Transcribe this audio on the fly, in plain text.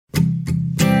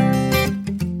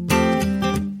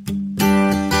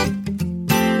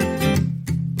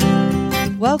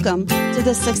Welcome to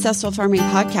the Successful Farming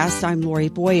Podcast. I'm Lori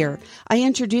Boyer. I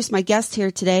introduce my guest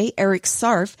here today, Eric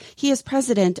Sarf. He is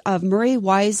president of Murray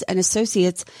Wise and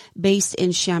Associates based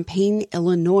in Champaign,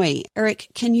 Illinois. Eric,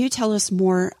 can you tell us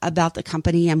more about the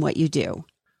company and what you do?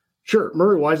 Sure.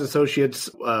 Murray Wise Associates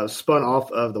spun off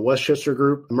of the Westchester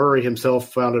Group. Murray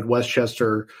himself founded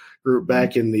Westchester Group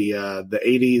back in the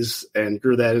 80s and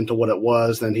grew that into what it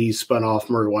was. Then he spun off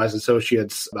Murray Wise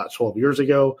Associates about 12 years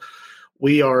ago.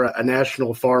 We are a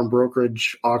national farm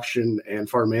brokerage, auction, and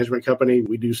farm management company.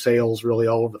 We do sales really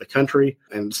all over the country.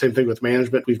 And same thing with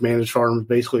management. We've managed farms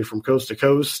basically from coast to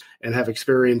coast and have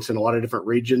experience in a lot of different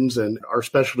regions. And our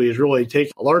specialty is really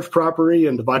taking a large property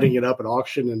and dividing it up at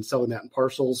auction and selling that in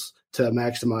parcels to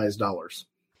maximize dollars.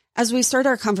 As we start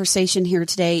our conversation here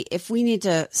today, if we need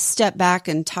to step back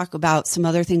and talk about some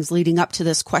other things leading up to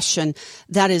this question,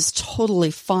 that is totally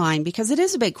fine because it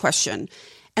is a big question.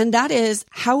 And that is,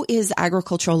 how is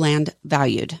agricultural land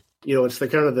valued? You know, it's the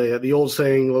kind of the old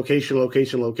saying, location,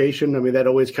 location, location. I mean, that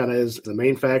always kind of is the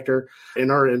main factor.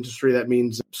 In our industry, that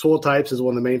means soil types is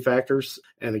one of the main factors.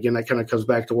 And again, that kind of comes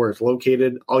back to where it's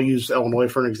located. I'll use Illinois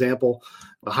for an example.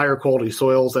 The higher quality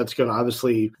soils, that's going to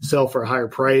obviously sell for a higher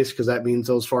price because that means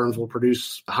those farms will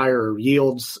produce higher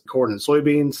yields, corn and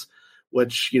soybeans,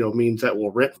 which, means that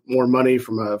will rent more money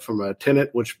from a tenant,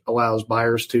 which allows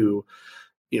buyers to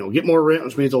get more rent,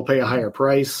 which means they'll pay a higher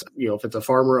price. If it's a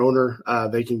farmer owner,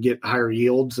 they can get higher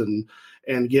yields and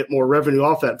get more revenue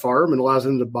off that farm and allows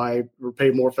them to buy or pay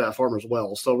more for that farm as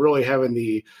well. So really having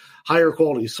the higher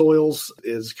quality soils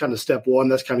is kind of step one.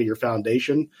 That's kind of your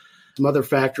foundation. Some other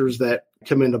factors that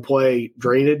come into play,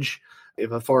 drainage.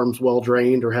 If a farm's well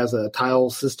drained or has a tile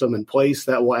system in place,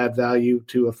 that will add value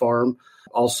to a farm.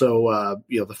 Also,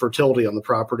 the fertility on the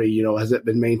property, has it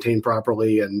been maintained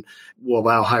properly and will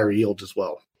allow higher yields as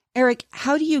well. Eric,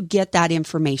 how do you get that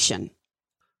information?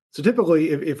 So typically,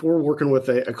 if we're working with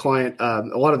a client, a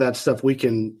lot of that stuff we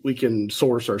can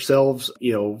source ourselves,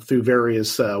 through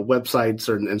various websites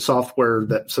and software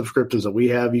subscriptions that we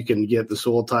have. You can get the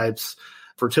soil types.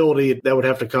 Fertility, that would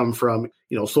have to come from,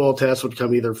 soil tests would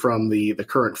come either from the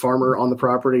current farmer on the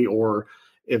property, or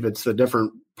if it's a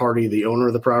different party, the owner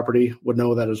of the property would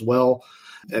know that as well.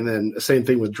 And then the same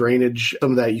thing with drainage.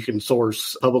 Some of that you can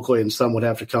source publicly, and some would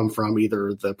have to come from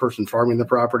either the person farming the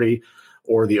property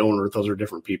or the owner. Those are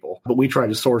different people. But we try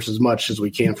to source as much as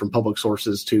we can from public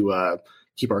sources to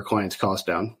keep our clients' costs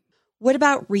down. What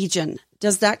about region?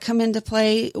 Does that come into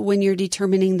play when you're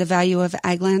determining the value of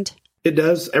ag land? It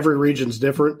does. Every region's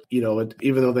different,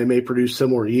 even though they may produce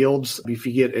similar yields. If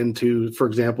you get into, for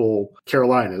example,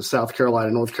 Carolina, South Carolina,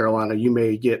 North Carolina, you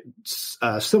may get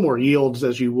similar yields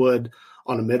as you would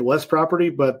on a Midwest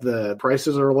property, but the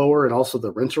prices are lower and also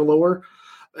the rents are lower.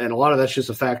 And a lot of that's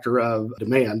just a factor of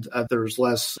demand. There's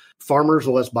less farmers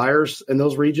or less buyers in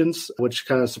those regions, which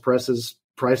kind of suppresses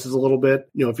prices a little bit.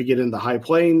 If you get into the high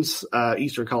plains,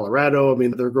 eastern Colorado,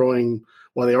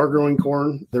 while they are growing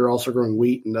corn, they're also growing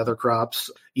wheat and other crops.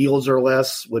 Yields are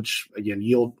less, which again,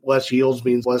 less yields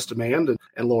means less demand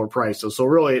and lower prices. So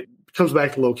really it comes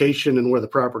back to location and where the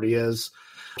property is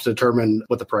to determine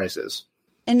what the price is.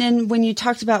 And then when you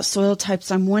talked about soil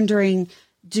types, I'm wondering,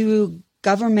 do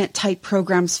government type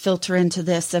programs filter into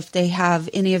this? If they have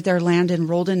any of their land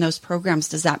enrolled in those programs,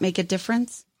 does that make a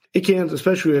difference? It can,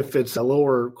 especially if it's a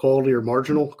lower quality or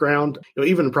marginal ground.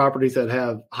 Even properties that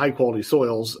have high quality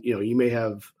soils, you may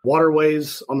have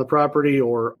waterways on the property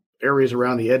or areas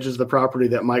around the edges of the property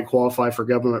that might qualify for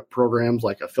government programs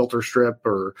like a filter strip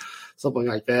or something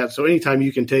like that. So anytime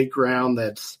you can take ground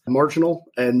that's marginal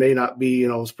and may not be,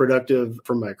 as productive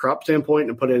from a crop standpoint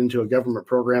and put it into a government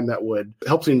program that would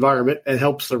help the environment and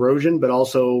helps erosion, but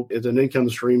also is an income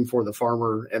stream for the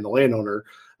farmer and the landowner,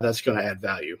 that's going to add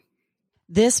value.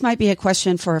 This might be a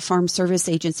question for a farm service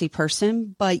agency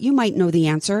person, but you might know the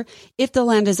answer. If the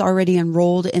land is already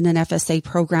enrolled in an FSA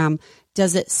program,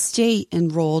 does it stay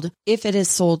enrolled if it is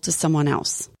sold to someone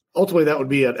else? Ultimately, that would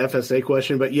be an FSA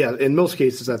question. But yeah, in most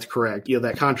cases, that's correct.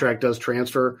 That contract does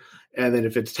transfer. And then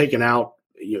if it's taken out,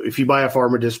 if you buy a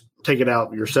farm and just take it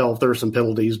out yourself, there are some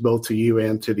penalties both to you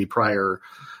and to the prior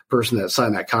person that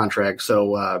signed that contract.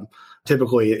 So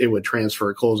typically, it would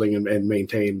transfer at closing and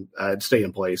maintain, stay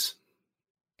in place.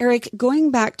 Eric,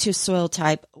 going back to soil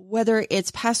type, whether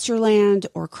it's pasture land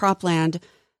or cropland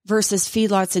versus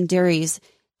feedlots and dairies,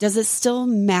 does it still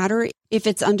matter if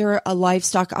it's under a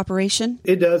livestock operation?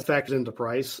 It does factor into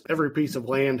price. Every piece of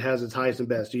land has its highest and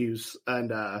best use.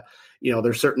 And,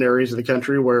 there's certain areas of the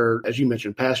country where, as you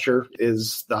mentioned, pasture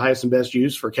is the highest and best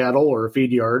use for cattle or a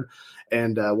feed yard.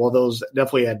 And while those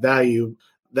definitely add value,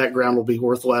 that ground will be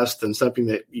worth less than something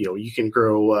that, you can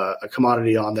grow a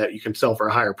commodity on that you can sell for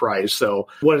a higher price. So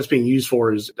what it's being used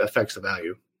for affects the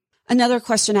value. Another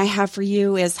question I have for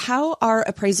you is, how are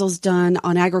appraisals done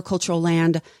on agricultural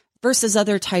land versus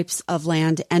other types of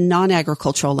land and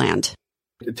non-agricultural land?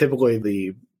 Typically,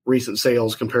 the recent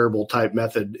sales comparable type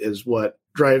method is what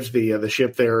drives the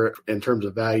ship there in terms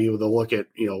of value. They'll look at,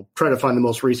 try to find the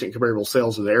most recent comparable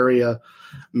sales in the area,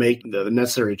 make the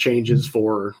necessary changes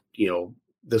for,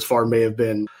 this farm may have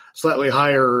been slightly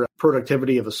higher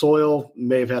productivity of the soil,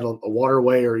 may have had a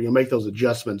waterway, or make those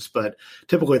adjustments. But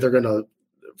typically they're going to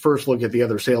first look at the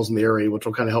other sales in the area, which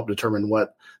will kind of help determine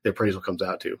what the appraisal comes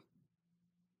out to.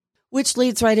 Which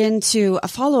leads right into a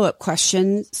follow-up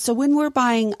question. So when we're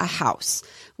buying a house,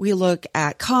 we look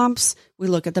at comps, we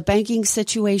look at the banking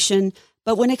situation,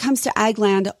 but when it comes to ag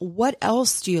land, what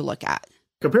else do you look at?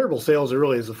 Comparable sales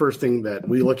really is the first thing that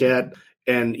we look at.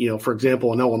 And, for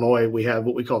example, in Illinois, we have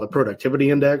what we call the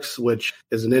productivity index, which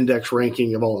is an index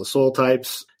ranking of all the soil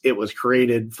types. It was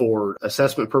created for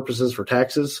assessment purposes for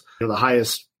taxes. The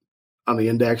highest on the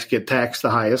index get taxed the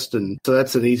highest. And so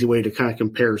that's an easy way to kind of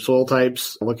compare soil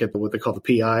types, look at what they call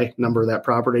the PI number of that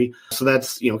property. So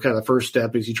that's, kind of the first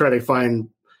step is you try to find,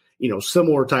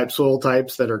 similar type soil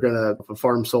types that are going to, if a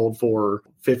farm sold for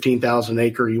 15,000 an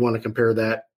acre, you want to compare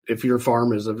that. If your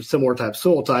farm is a similar type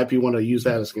soil type, you want to use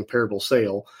that as a comparable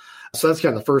sale. So that's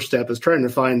kind of the first step, is trying to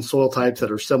find soil types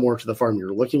that are similar to the farm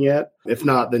you're looking at. If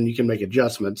not, then you can make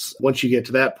adjustments. Once you get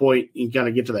to that point, you kind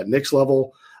of get to that next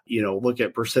level, look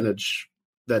at percentage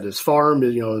that is farmed,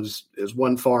 is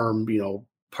one farm,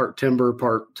 part timber,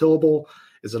 part tillable.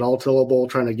 Is it all tillable?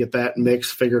 Trying to get that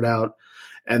mix figured out.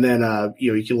 And then,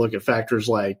 you can look at factors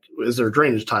like, is there a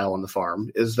drainage tile on the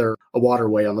farm? Is there a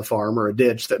waterway on the farm or a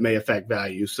ditch that may affect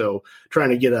value? So trying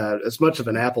to get as much of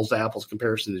an apples to apples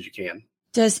comparison as you can.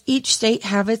 Does each state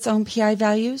have its own PI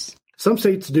values? Some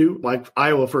states do. Like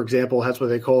Iowa, for example, has what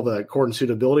they call the Corn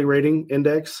Suitability Rating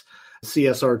Index,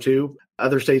 CSR2.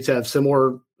 Other states have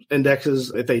similar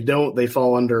indexes. If they don't, they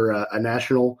fall under a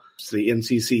national, so the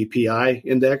NCC PI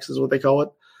index is what they call it.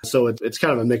 So it's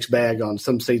kind of a mixed bag on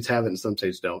some states have it and some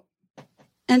states don't.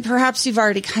 And perhaps you've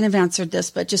already kind of answered this,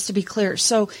 but just to be clear.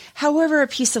 So however a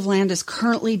piece of land is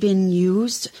currently being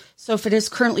used, so if it is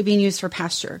currently being used for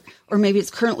pasture, or maybe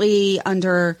it's currently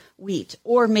under wheat,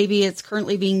 or maybe it's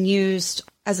currently being used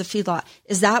as a feedlot,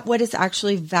 is that what it's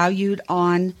actually valued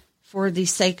on for the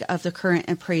sake of the current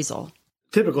appraisal?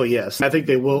 Typically, yes. I think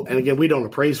they will. And again, we don't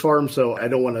appraise farms, so I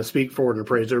don't want to speak for an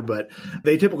appraiser, but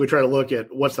they typically try to look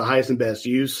at what's the highest and best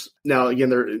use. Now, again,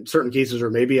 there in certain cases there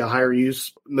may be a higher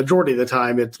use. Majority of the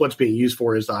time, it's what's being used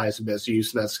for is the highest and best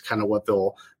use, and that's kind of what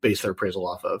they'll base their appraisal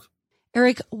off of.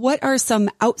 Eric, what are some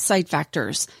outside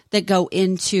factors that go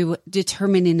into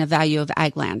determining the value of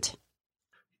ag land?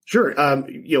 Sure.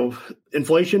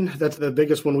 Inflation, that's the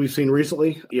biggest one we've seen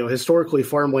recently. Historically,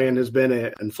 farmland has been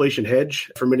an inflation hedge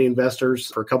for many investors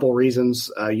for a couple of reasons.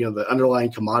 The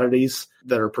underlying commodities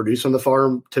that are produced on the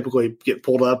farm typically get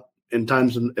pulled up in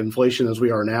times of inflation as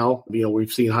we are now.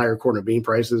 We've seen higher corn and bean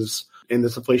prices in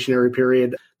this inflationary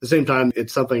period. At the same time,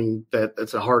 it's something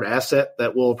that's a hard asset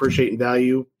that will appreciate in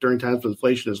value during times of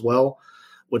inflation as well,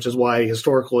 which is why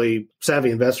historically savvy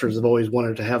investors have always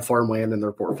wanted to have farmland in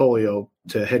their portfolio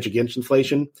to hedge against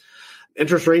inflation.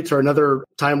 Interest rates are another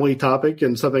timely topic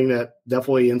and something that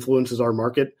definitely influences our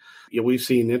market. We've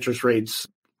seen interest rates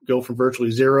go from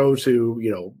virtually zero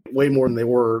to, way more than they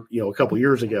were, a couple of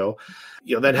years ago.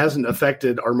 That hasn't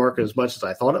affected our market as much as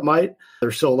I thought it might.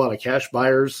 There's still a lot of cash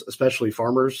buyers, especially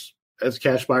farmers as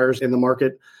cash buyers in the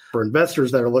market. For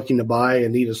investors that are looking to buy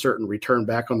and need a certain return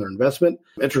back on their investment,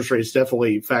 interest rates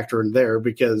definitely factor in there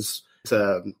because it's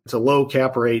a low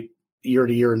cap rate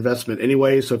year-to-year investment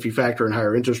anyway. So if you factor in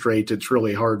higher interest rates, it's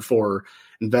really hard for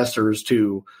investors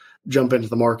to jump into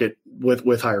the market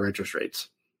with higher interest rates.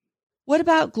 What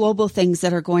about global things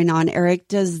that are going on, Eric?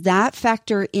 Does that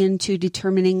factor into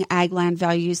determining ag land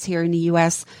values here in the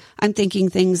U.S.? I'm thinking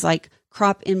things like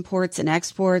crop imports and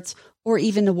exports, or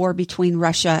even the war between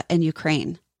Russia and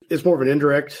Ukraine. It's more of an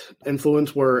indirect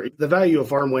influence where the value of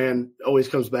farmland always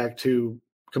comes back to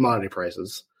commodity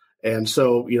prices. And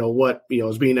so, what,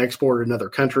 is being exported in other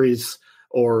countries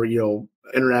or,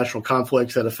 international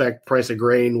conflicts that affect price of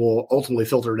grain will ultimately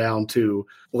filter down to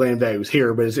land values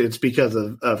here, but it's because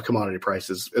of commodity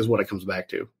prices is what it comes back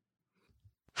to.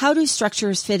 How do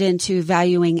structures fit into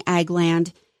valuing ag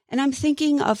land? And I'm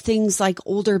thinking of things like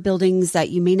older buildings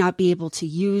that you may not be able to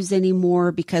use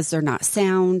anymore because they're not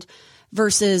sound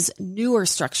versus newer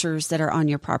structures that are on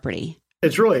your property.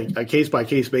 It's really a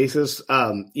case-by-case basis.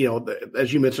 As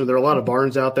you mentioned, there are a lot of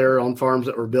barns out there on farms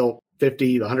that were built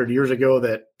 50 to 100 years ago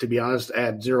that, to be honest,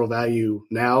 add zero value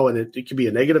now. And it could be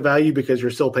a negative value because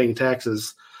you're still paying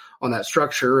taxes on that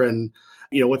structure. And,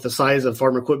 with the size of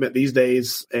farm equipment these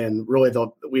days, and really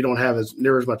we don't have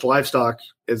near as much livestock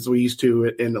as we used to,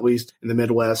 at least in the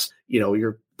Midwest,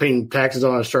 you're paying taxes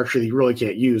on a structure that you really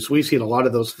can't use. We've seen a lot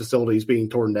of those facilities being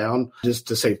torn down just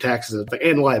to save taxes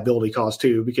and liability costs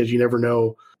too, because you never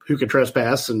know who could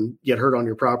trespass and get hurt on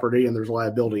your property, and there's a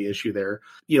liability issue there.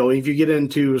 If you get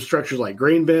into structures like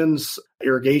grain bins,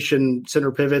 irrigation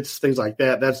center pivots, things like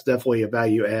that, that's definitely a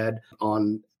value add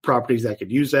on properties that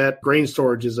could use that. Grain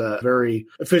storage is a very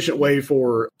efficient way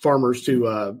for farmers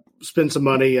to spend some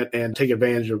money and take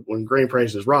advantage of when grain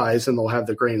prices rise, and they'll have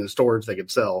the grain in storage they could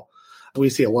sell. We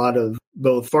see a lot of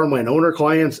both farmland owner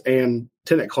clients and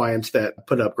tenant clients that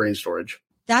put up grain storage.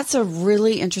 That's a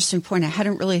really interesting point. I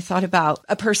hadn't really thought about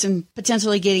a person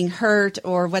potentially getting hurt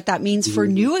or what that means for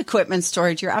new equipment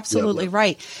storage. You're absolutely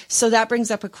right. So that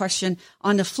brings up a question.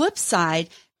 On the flip side,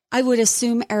 I would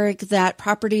assume, Eric, that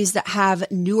properties that have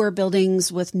newer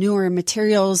buildings with newer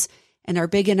materials and are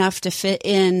big enough to fit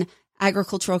in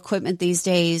agricultural equipment these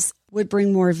days would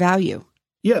bring more value.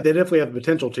 Yeah, they definitely have the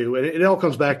potential to. And it all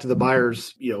comes back to the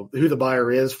buyers, who the buyer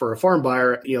is. For a farm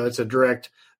buyer, it's a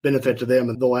direct benefit to them.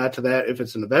 And they'll add to that. If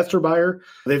it's an investor buyer,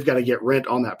 they've got to get rent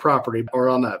on that property or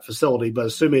on that facility. But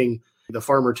assuming the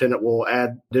farmer tenant will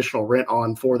add additional rent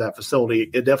on for that facility,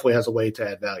 it definitely has a way to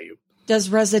add value. Does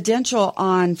residential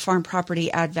on farm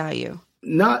property add value?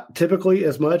 Not typically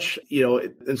as much.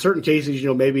 In certain cases,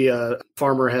 maybe a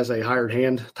farmer has a hired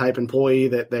hand type employee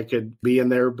that could be in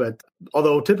there. But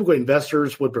although typically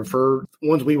investors would prefer,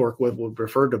 ones we work with would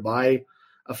prefer to buy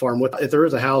a farm with. If there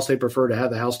is a house, they prefer to have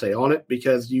the house stay on it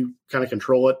because you kind of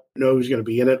control it, know who's going to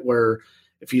be in it, where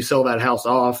if you sell that house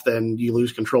off, then you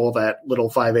lose control of that little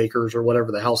 5 acres or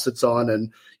whatever the house sits on,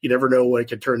 and you never know what it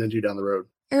could turn into down the road.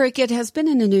 Eric, it has been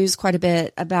in the news quite a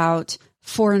bit about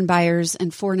foreign buyers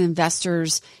and foreign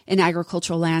investors in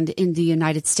agricultural land in the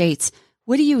United States.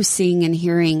 What are you seeing and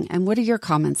hearing, and what are your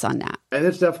comments on that? And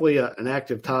it's definitely an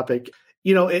active topic.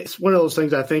 It's one of those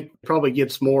things I think probably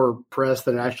gets more press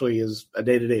than actually is a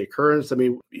day-to-day occurrence. I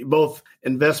mean, both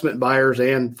investment buyers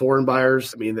and foreign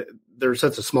buyers, there's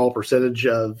such a small percentage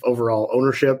of overall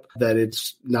ownership that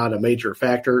it's not a major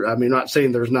factor. I'm not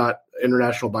saying there's not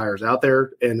international buyers out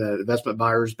there and investment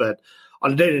buyers, but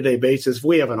on a day-to-day basis, if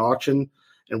we have an auction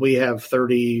and we have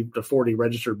 30 to 40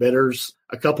 registered bidders,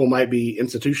 a couple might be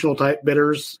institutional type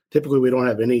bidders. Typically, we don't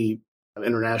have any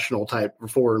international type or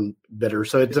foreign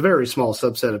bidders. So it's a very small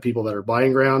subset of people that are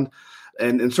buying ground.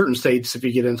 And in certain states, if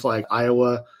you get into like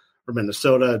Iowa or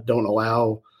Minnesota, don't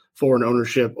allow foreign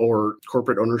ownership or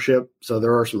corporate ownership. So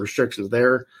there are some restrictions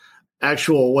there.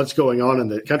 Actual what's going on in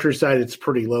the countryside, it's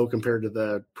pretty low compared to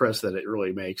the press that it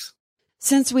really makes.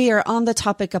 Since we are on the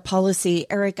topic of policy,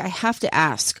 Eric, I have to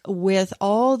ask, with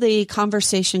all the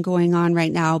conversation going on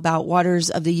right now about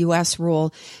Waters of the U.S.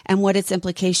 rule and what its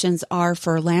implications are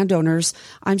for landowners,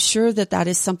 I'm sure that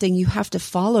is something you have to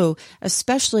follow,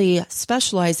 especially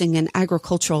specializing in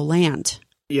agricultural land.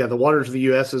 Yeah, the Waters of the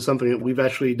U.S. is something that we've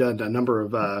actually done a number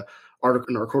of articles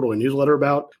in our quarterly newsletter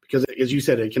about, because as you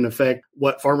said, it can affect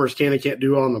what farmers can and can't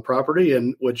do on the property,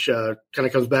 and which kind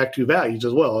of comes back to values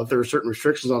as well. If there are certain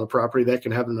restrictions on the property, that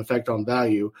can have an effect on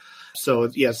value. So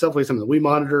it's definitely something that we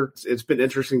monitor. It's been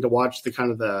interesting to watch the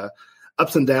kind of the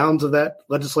ups and downs of that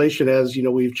legislation as,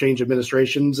 we've changed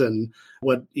administrations, and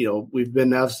what, we've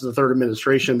been now, this is the third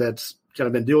administration that's kind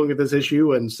of been dealing with this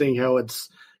issue and seeing how it's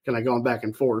kind of gone back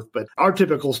and forth. But our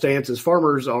typical stance is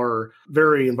farmers are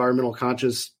very environmental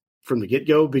conscious from the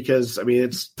get-go, because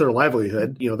it's their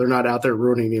livelihood. They're not out there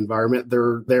ruining the environment.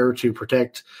 They're there to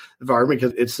protect the environment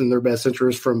because it's in their best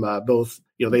interest from both,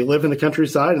 they live in the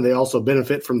countryside and they also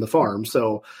benefit from the farm.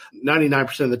 So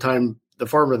 99% of the time, the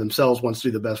farmer themselves wants to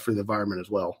do the best for the environment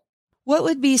as well. What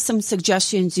would be some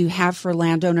suggestions you have for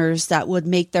landowners that would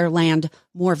make their land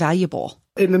more valuable?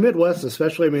 In the Midwest,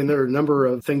 especially, there are a number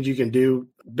of things you can do.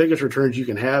 Biggest returns you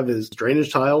can have is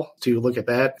drainage tile. To look at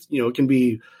that, it can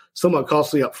be somewhat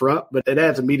costly up front, but it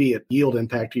adds immediate yield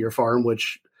impact to your farm,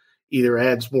 which either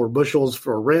adds more bushels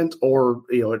for rent or,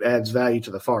 it adds value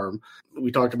to the farm.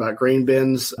 We talked about grain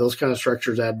bins. Those kind of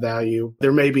structures add value.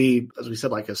 There may be, as we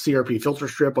said, like a CRP filter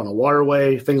strip on a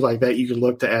waterway, things like that. You can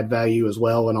look to add value as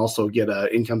well and also get an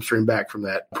income stream back from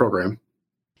that program.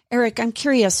 Eric, I'm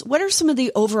curious, what are some of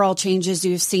the overall changes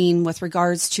you've seen with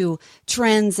regards to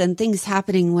trends and things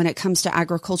happening when it comes to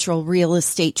agricultural real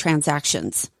estate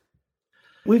transactions?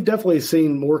 We've definitely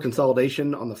seen more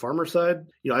consolidation on the farmer side.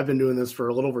 I've been doing this for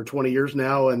a little over 20 years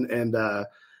now, and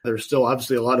there's still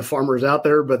obviously a lot of farmers out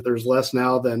there, but there's less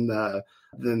now than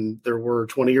than there were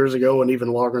 20 years ago, and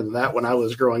even longer than that when I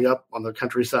was growing up on the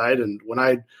countryside. And when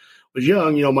I was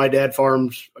young, my dad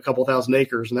farmed a couple thousand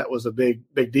acres, and that was a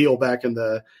big deal back in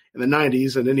the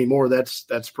 90s. And anymore,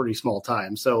 that's pretty small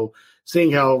time. So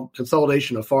seeing how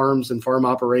consolidation of farms and farm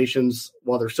operations,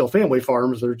 while they're still family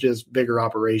farms, they're just bigger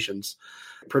operations.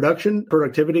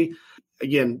 Productivity,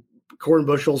 again, corn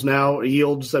bushels now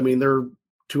yields, they're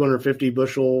 250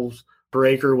 bushels per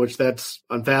acre, which that's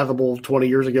unfathomable 20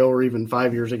 years ago or even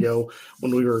 5 years ago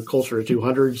when we were closer to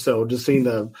 200. So just seeing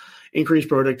the increased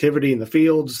productivity in the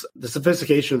fields, the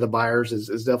sophistication of the buyers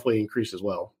is definitely increased as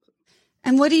well.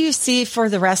 And what do you see for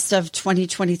the rest of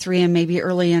 2023 and maybe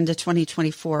early into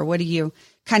 2024? What are you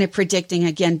kind of predicting,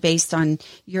 again, based on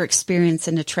your experience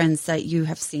and the trends that you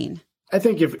have seen? I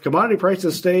think if commodity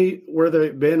prices stay where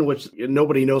they've been, which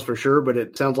nobody knows for sure, but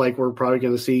it sounds like we're probably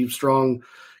going to see strong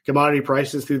commodity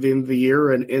prices through the end of the year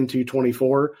and into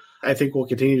 24. I think we'll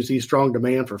continue to see strong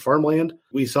demand for farmland.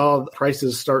 We saw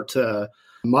prices start to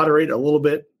moderate a little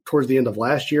bit towards the end of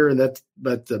last year,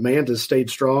 but demand has stayed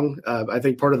strong. I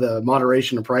think part of the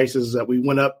moderation of prices is that we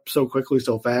went up so quickly,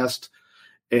 so fast,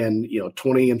 and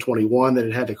 20 and 21 that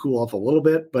it had to cool off a little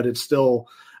bit, but it's still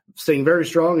staying very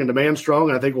strong and demand strong.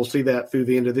 And I think we'll see that through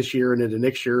the end of this year and into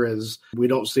next year as we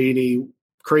don't see any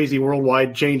crazy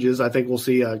worldwide changes. I think we'll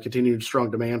see a continued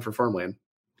strong demand for farmland.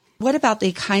 What about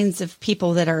the kinds of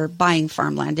people that are buying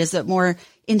farmland? Is it more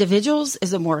individuals?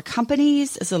 Is it more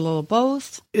companies? Is it a little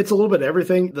both? It's a little bit of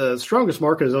everything. The strongest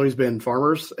market has always been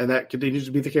farmers, and that continues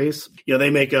to be the case.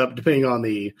 They make up, depending on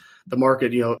the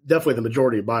market, definitely the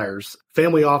majority of buyers.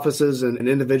 Family offices and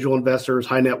individual investors,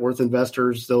 high net worth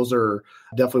investors, those are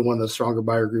definitely one of the stronger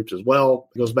buyer groups as well.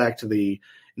 It goes back to the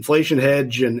inflation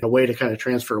hedge and a way to kind of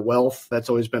transfer wealth. That's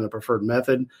always been a preferred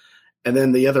method. And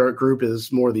then the other group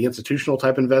is more the institutional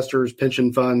type investors,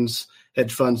 pension funds,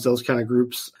 hedge funds, those kind of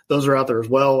groups. Those are out there as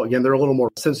well. Again, they're a little more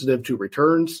sensitive to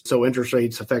returns, so interest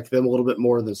rates affect them a little bit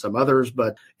more than some others.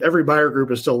 But every buyer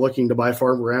group is still looking to buy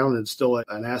farm ground, and it's still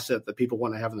an asset that people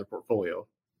want to have in their portfolio.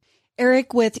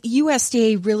 Eric, with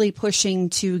USDA really pushing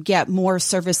to get more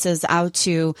services out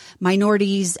to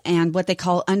minorities and what they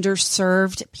call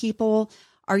underserved people,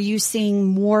 are you seeing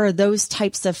more of those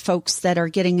types of folks that are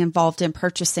getting involved in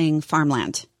purchasing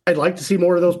farmland? I'd like to see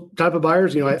more of those type of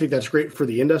buyers. I think that's great for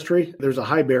the industry. There's a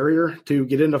high barrier to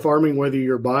get into farming, whether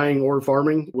you're buying or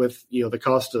farming, with, the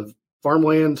cost of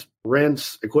farmland,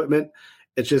 rents, equipment.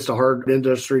 It's just a hard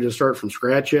industry to start from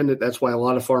scratch in. That's why a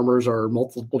lot of farmers are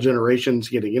multiple generations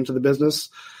getting into the business.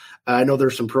 I know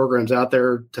there's some programs out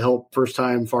there to help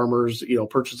first-time farmers,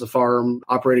 purchase a farm,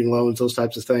 operating loans, those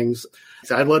types of things.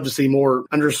 So I'd love to see more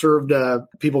underserved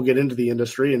people get into the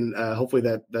industry, and hopefully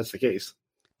that's the case.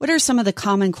 What are some of the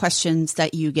common questions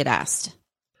that you get asked?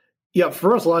 Yeah,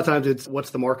 for us, a lot of times it's what's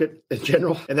the market in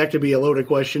general? And that could be a loaded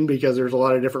question because there's a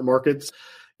lot of different markets.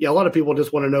 Yeah, a lot of people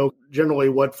just want to know generally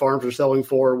what farms are selling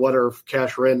for, what are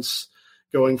cash rents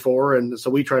going for. And so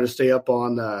we try to stay up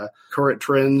on current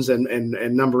trends and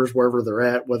numbers wherever they're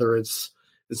at, whether it's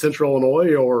in Central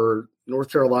Illinois or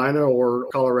North Carolina or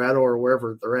Colorado or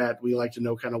wherever they're at. We like to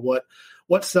know kind of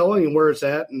what's selling and where it's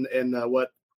at and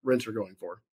what rents are going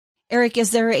for. Eric,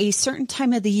 is there a certain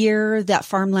time of the year that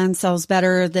farmland sells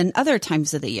better than other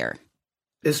times of the year?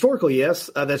 Historically, yes.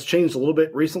 That's changed a little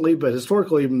bit recently, but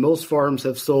historically, most farms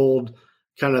have sold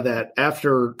kind of that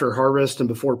after harvest and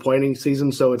before planting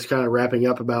season. So it's kind of wrapping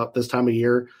up about this time of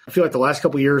year. I feel like the last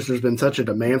couple of years, there's been such a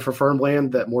demand for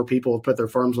farmland that more people have put their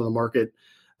farms on the market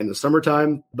in the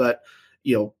summertime. But,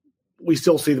 we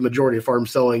still see the majority of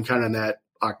farms selling kind of in that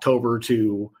October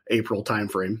to April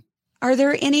timeframe. Are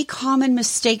there any common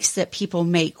mistakes that people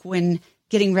make when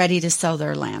getting ready to sell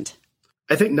their land?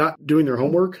 I think not doing their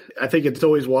homework. I think it's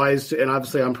always wise to, and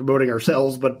obviously I'm promoting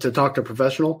ourselves, but to talk to a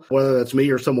professional, whether that's me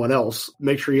or someone else.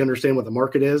 Make sure you understand what the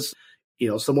market is.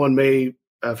 Someone may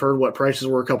have heard what prices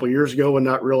were a couple of years ago and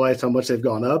not realize how much they've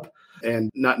gone up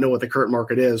and not know what the current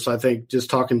market is. So I think just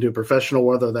talking to a professional,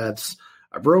 whether that's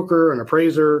a broker, an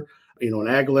appraiser, an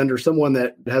ag lender, someone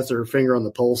that has their finger on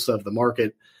the pulse of the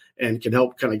market and can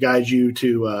help kind of guide you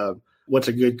to what's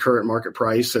a good current market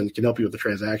price and can help you with the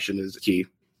transaction is key.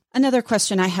 Another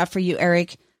question I have for you,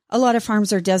 Eric. A lot of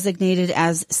farms are designated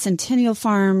as centennial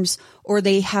farms, or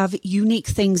they have unique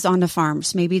things on the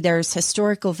farms. Maybe there's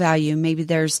historical value. Maybe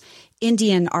there's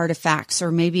Indian artifacts,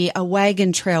 or maybe a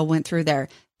wagon trail went through there.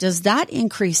 Does that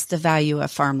increase the value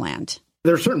of farmland?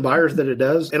 There are certain buyers that it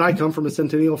does. And I come from a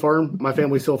centennial farm. My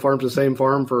family still farms the same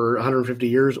farm for 150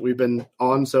 years that we've been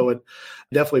on. So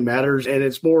definitely matters. And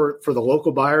it's more for the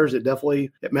local buyers. It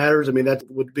matters. I mean, that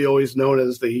would be always known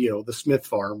as the Smith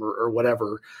farm or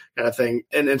whatever kind of thing.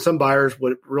 And some buyers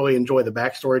would really enjoy the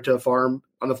backstory to a farm.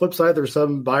 On the flip side, there's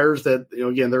some buyers that,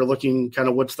 again, they're looking kind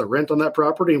of what's the rent on that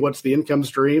property, what's the income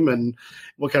stream, and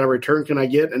what kind of return can I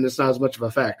get? And it's not as much of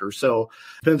a factor. So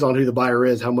it depends on who the buyer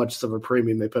is, how much of a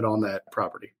premium they put on that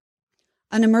property.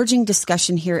 An emerging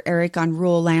discussion here, Eric, on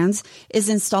rural lands is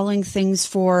installing things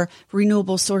for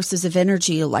renewable sources of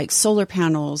energy like solar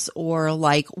panels or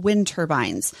like wind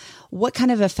turbines. What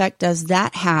kind of effect does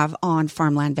that have on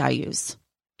farmland values?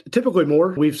 Typically more.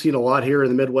 We've seen a lot here in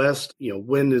the Midwest.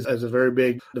 Wind is a very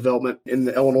big development in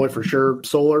Illinois for sure.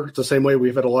 Solar, it's the same way.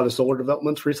 We've had a lot of solar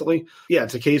developments recently. Yeah,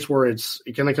 it's a case where it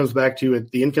kind of comes back to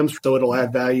the income. So it'll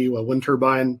add value. A wind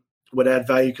turbine would add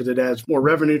value because it adds more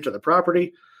revenue to the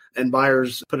property, and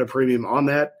buyers put a premium on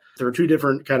that. There are two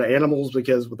different kind of animals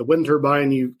because with the wind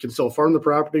turbine, you can still farm the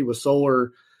property. With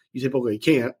solar, you typically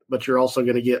can't, but you're also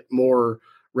going to get more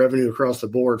revenue across the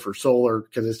board for solar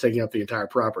because it's taking up the entire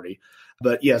property.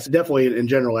 But yes, definitely in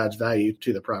general adds value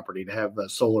to the property to have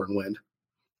solar and wind.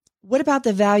 What about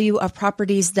the value of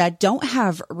properties that don't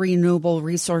have renewable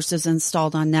resources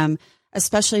installed on them,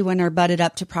 especially when they're butted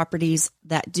up to properties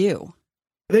that do?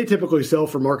 They typically sell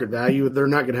for market value. They're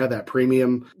not going to have that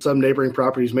premium. Some neighboring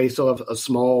properties may still have a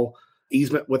small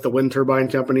easement with the wind turbine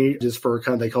company just for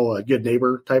kind of they call a good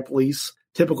neighbor type lease.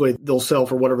 Typically, they'll sell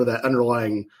for whatever that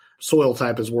underlying soil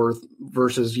type is worth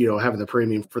versus, having the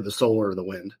premium for the solar or the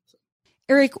wind.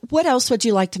 Eric, what else would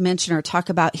you like to mention or talk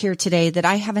about here today that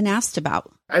I haven't asked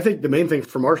about? I think the main thing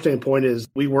from our standpoint is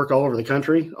we work all over the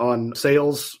country on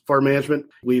sales, farm management.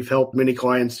 We've helped many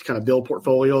clients kind of build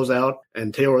portfolios out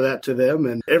and tailor that to them.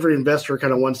 And every investor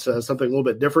kind of wants something a little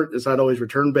bit different. It's not always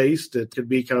return based. It could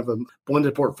be kind of a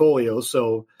blended portfolio.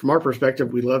 So from our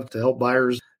perspective, we love to help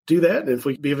buyers do that. And if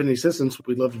we can be of any assistance,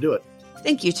 we'd love to do it.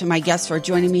 Thank you to my guests for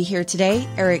joining me here today,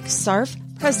 Eric Sarf,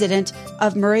 President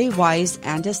of Murray Wise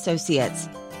and Associates.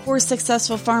 For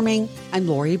Successful Farming, I'm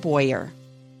Lori Boyer.